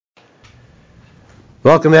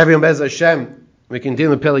Welcome everyone, Bez Hashem. We continue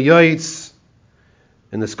with Pele Yoetz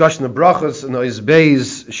in discussion of Brachos and Ois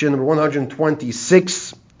Beis, Shir number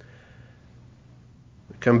 126.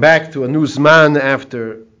 We come back to a new Zman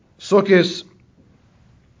after Sukkot.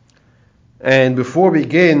 And before we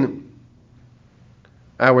begin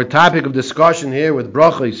our topic of discussion here with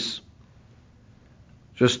Brachos,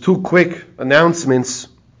 just two quick announcements.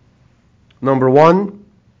 Number one,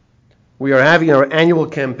 we are having our annual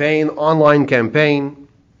campaign, online campaign,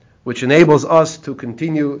 which enables us to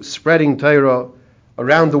continue spreading Torah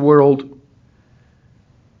around the world.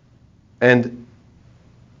 And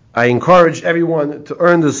I encourage everyone to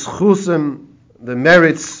earn the schusim, the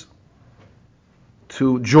merits,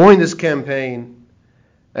 to join this campaign,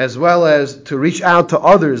 as well as to reach out to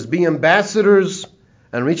others, be ambassadors,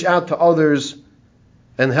 and reach out to others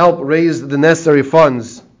and help raise the necessary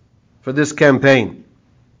funds for this campaign.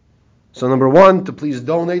 So number one, to please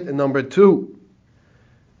donate, and number two,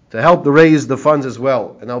 to help to raise the funds as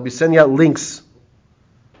well. And I'll be sending out links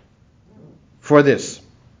for this.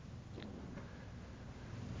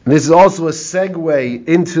 This is also a segue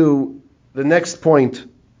into the next point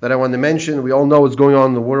that I want to mention. We all know what's going on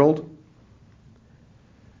in the world.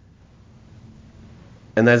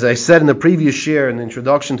 And as I said in the previous year, in the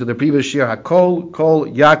introduction to the previous year, Hakol Kol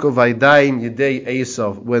Yaakov Aidayim Yidei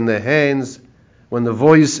Esav, when the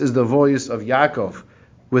voice is the voice of Yaakov,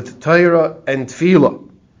 with Torah and Tefillah.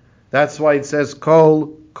 That's why it says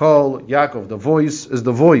Kol Yaakov. The voice is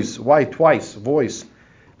the voice. Why twice voice?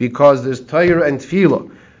 Because there's Torah and Tefillah.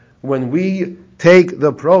 When we take the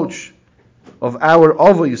approach of our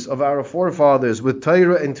avos, of our forefathers, with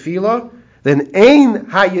Torah and Tefillah, then Ein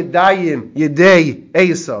Hayedayim Yidei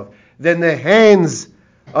Esav. Then the hands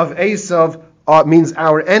of Esav means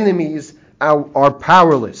our enemies are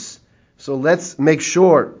powerless. So let's make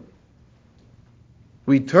sure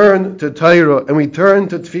we turn to Torah and we turn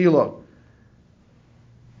to Tefillah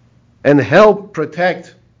and help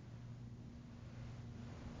protect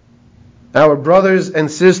our brothers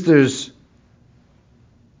and sisters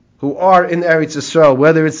who are in Eretz Yisrael,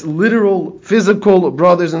 whether it's literal, physical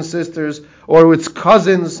brothers and sisters, or it's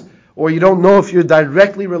cousins, or you don't know if you're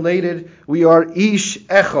directly related. We are Ish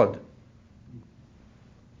Echad.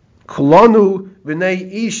 Kulanu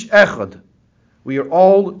v'nei Ish Echad. We are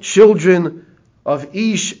all children of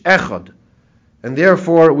Ish Echad. And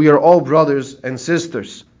therefore, we are all brothers and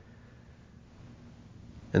sisters.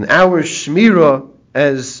 And our Shmira,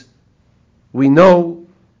 as we know,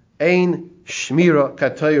 Ein Shmira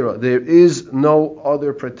K'Torah. There is no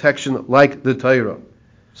other protection like the Torah.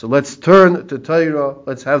 So let's turn to Torah.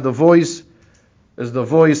 Let's have the voice as the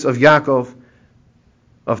voice of Yaakov,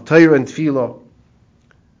 of Torah and Tefillah.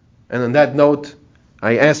 And on that note,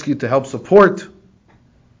 I ask you to help support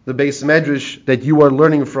the Beis Medrash that you are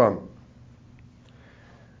learning from.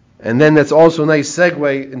 And then that's also a nice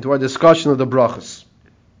segue into our discussion of the Brachos.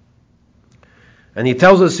 And he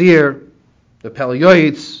tells us here, the Pele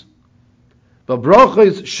Yoetz, the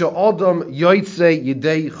Brachos she'adam yoytze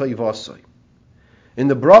yidei chayvasai. In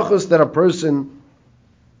the Brachos that a person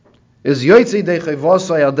is yoytze yidei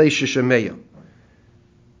chayvasai adei sheshemeya.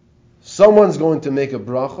 Someone's going to make a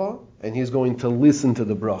bracha, and he's going to listen to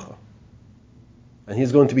the bracha. And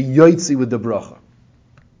he's going to be yoytzi with the bracha.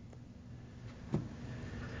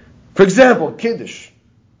 For example, Kiddush.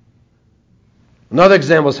 Another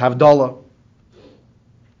example is Havdalah.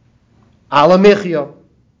 Ala Michya.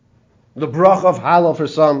 The bracha of Halal for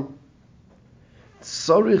some.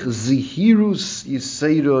 Tzarich zihirus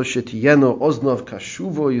yiseiro shetiyeno oznav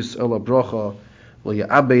kashuvo yis'el bracha.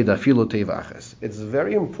 It's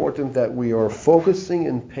very important that we are focusing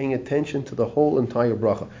and paying attention to the whole entire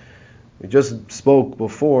bracha. We just spoke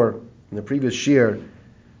before in the previous year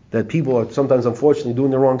that people are sometimes unfortunately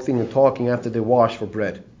doing the wrong thing and talking after they wash for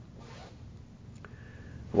bread.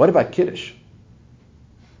 What about Kiddush?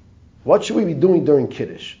 What should we be doing during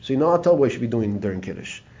Kiddush? So I'll tell you what we should be doing during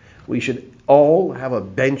Kiddush. We should all have a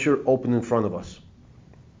bencher open in front of us.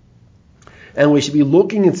 And we should be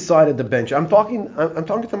looking inside of the bench. I'm talking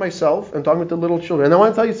to myself. I'm talking to the little children. And I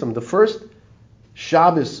want to tell you something. The first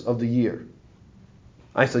Shabbos of the year,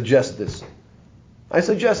 I suggested this.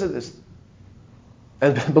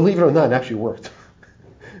 And believe it or not, it actually worked.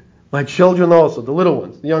 My children also, the little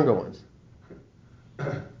ones, the younger ones.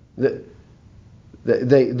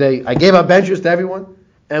 I gave out benches to everyone,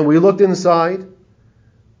 and we looked inside.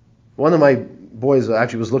 One of my boys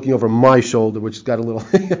actually was looking over my shoulder, which got a little,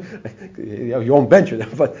 you have your own bench,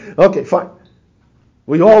 but okay, fine.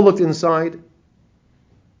 We all looked inside,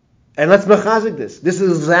 and let's mechazik this. This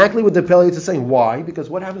is exactly what the Pele is saying. Why? Because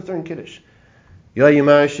what happens during Kiddush?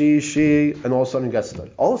 She, and all of a sudden it gets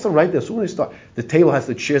started. All of a sudden, right there, as soon as they start, the table has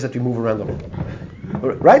the chairs that you move around the room.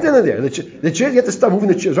 Right then and there, the chairs, you have to start moving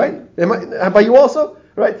the chairs, right? By you also,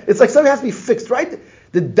 right? It's like something has to be fixed, right?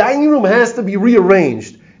 The dining room has to be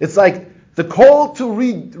rearranged. It's like the call to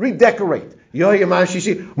redecorate.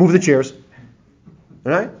 Move the chairs,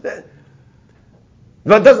 right? But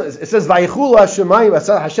it doesn't. It says Vayichulu Hashemayim.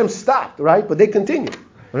 Hashem stopped, right? But they continue,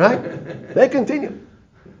 right? They continue.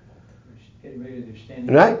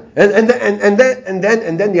 Right, and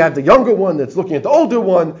then you have the younger one that's looking at the older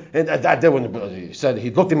one, and that one he said he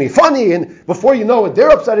looked at me funny, and before you know it, they're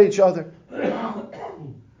upset at each other.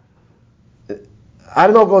 I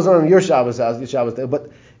don't know what goes on in your Shabbos house, your Shabbos day, but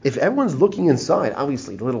if everyone's looking inside,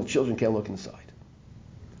 obviously the little children can't look inside.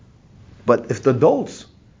 But if the adults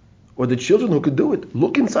or the children who could do it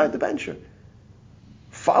look inside the bencher,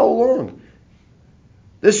 follow along.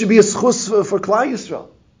 This should be a schus for Klal Yisrael.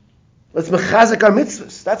 Let's mechazik our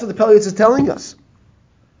mitzvahs. That's what the Pele is telling us.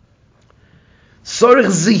 Sorich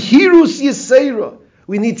zihirus yisera.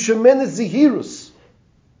 We need tremendous zihirus.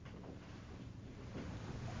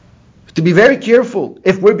 To be very careful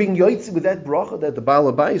if we're being yoetz with that bracha that the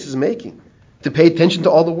Baal Habayis is making. To pay attention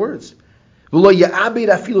to all the words.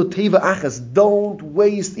 Don't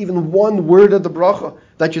waste even one word of the bracha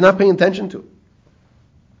that you're not paying attention to.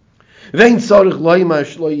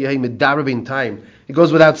 It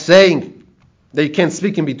goes without saying that you can't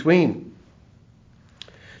speak in between.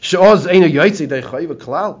 Then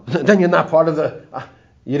you're not part of the...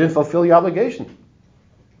 you didn't fulfill your obligation.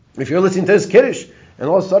 If you're listening to this Kiddush and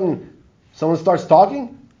all of a sudden someone starts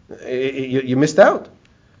talking, you missed out.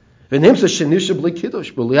 So then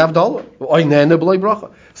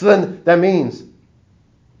that means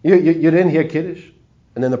you didn't hear Kiddush,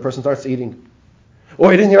 and then the person starts eating. Or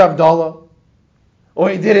he didn't hear Havdalah. Or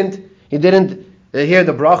he didn't hear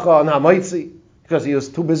the bracha on Hamaitzi because he was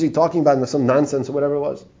too busy talking about some nonsense or whatever it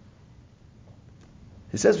was.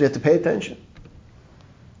 He says we have to pay attention.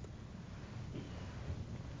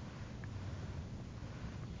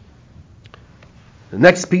 The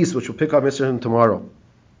next piece, which we'll pick up Mr. tomorrow,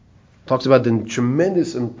 talks about the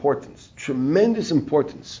tremendous importance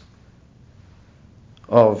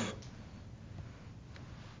of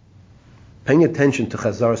paying attention to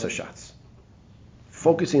Chazaras Hashatz,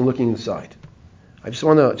 focusing and looking inside. I just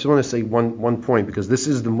want to say one point, because this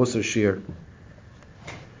is the Musar Shir,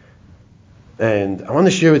 and I want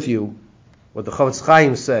to share with you what the Chavetz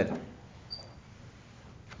Chaim said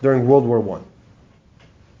during World War I.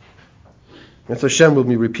 And so Hashem will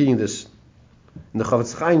be repeating this. And the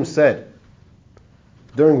Chavetz Chaim said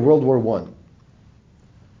during World War I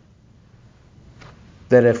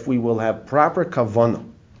that if we will have proper kavanah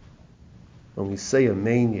when we say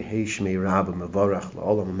Amen Yehei Shmei Rabba Mevarach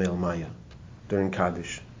La'olam Amel Maya during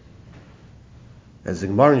Kaddish, as the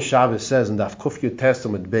Gemara in Shabbos says in Daf Kuf Yud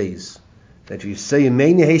Testament Beis, that if you say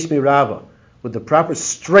Amen Yehei Shmei Rabba with the proper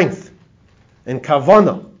strength and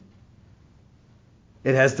kavanah,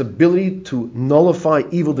 it has the ability to nullify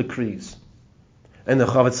evil decrees. And the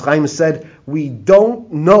Chavetz Chaim said, we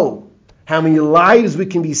don't know how many lives we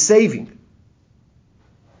can be saving.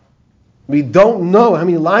 We don't know how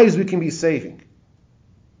many lives we can be saving.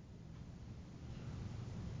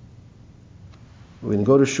 We're going to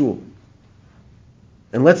go to shul.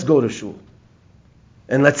 And let's go to shul.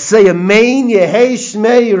 And let's say, Amen Yehei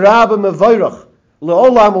Shmei Rabba Mevorach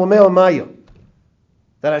Le'olam U'Me'el Maya.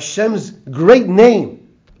 That Hashem's great name,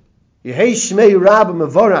 Yehei Shmei Rabba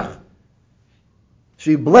Mevorach,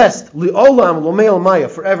 should be blessed, Li'olam L'Me'el Maya,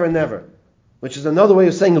 forever and ever. Which is another way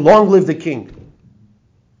of saying, long live the king.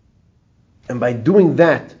 And by doing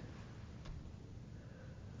that,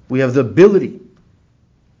 we have the ability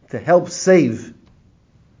to help save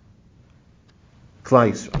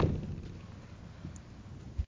Klal Yisrael.